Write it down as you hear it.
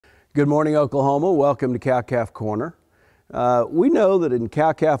Good morning, Oklahoma. Welcome to Cow-Calf Corner. We know that in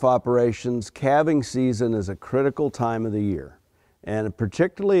cow-calf operations, calving season is a critical time of the year. And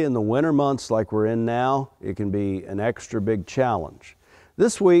particularly in the winter months like we're in now, it can be an extra big challenge.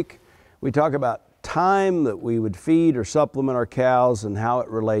 This week, we talk about time that we would feed or supplement our cows and how it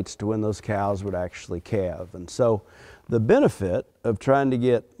relates to when those cows would actually calve. And so the benefit of trying to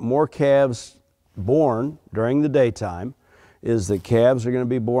get more calves born during the daytime is that calves are going to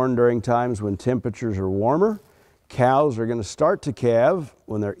be born during times when temperatures are warmer. Cows are going to start to calve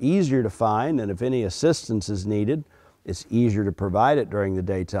when they're easier to find, and if any assistance is needed, it's easier to provide it during the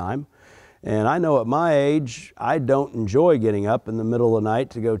daytime. And I know at my age, I don't enjoy getting up in the middle of the night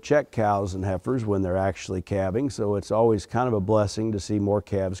to go check cows and heifers when they're actually calving, so it's always kind of a blessing to see more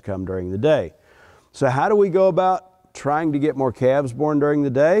calves come during the day. So how do we go about trying to get more calves born during the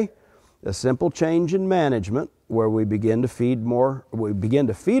day? A simple change in management where we begin to feed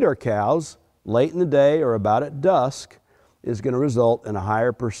our cows late in the day or about at dusk is going to result in a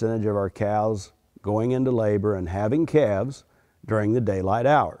higher percentage of our cows going into labor and having calves during the daylight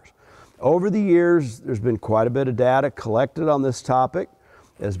hours. Over the years, there's been quite a bit of data collected on this topic.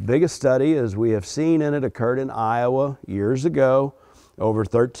 As big a study as we have seen in it occurred in Iowa years ago. Over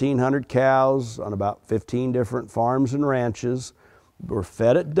 1,300 cows on about 15 different farms and ranches were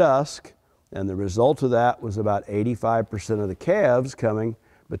fed at dusk, and the result of that was about 85% of the calves coming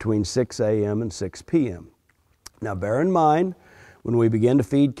between 6 a.m. and 6 p.m. Now bear in mind, when we begin to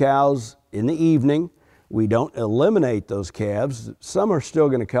feed cows in the evening, we don't eliminate those calves. Some are still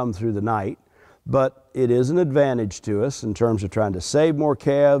going to come through the night, but it is an advantage to us in terms of trying to save more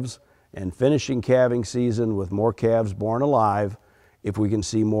calves and finishing calving season with more calves born alive if we can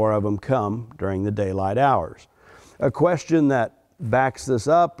see more of them come during the daylight hours. A question that backs this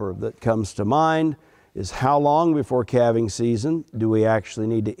up or that comes to mind is how long before calving season do we actually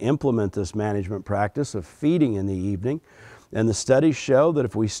need to implement this management practice of feeding in the evening? And the studies show that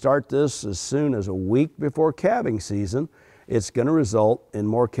if we start this as soon as a week before calving season, it's going to result in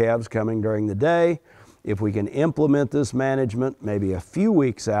more calves coming during the day. If we can implement this management maybe a few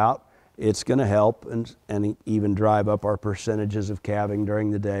weeks out, it's going to help and even drive up our percentages of calving during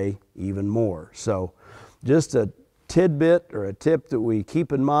the day even more. So just a tidbit or a tip that we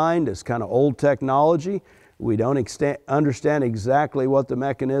keep in mind is kind of old technology. We don't understand exactly what the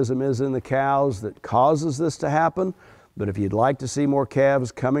mechanism is in the cows that causes this to happen, but if you'd like to see more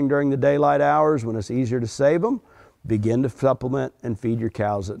calves coming during the daylight hours when it's easier to save them, begin to supplement and feed your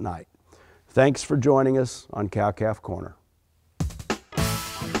cows at night. Thanks for joining us on Cow-Calf Corner.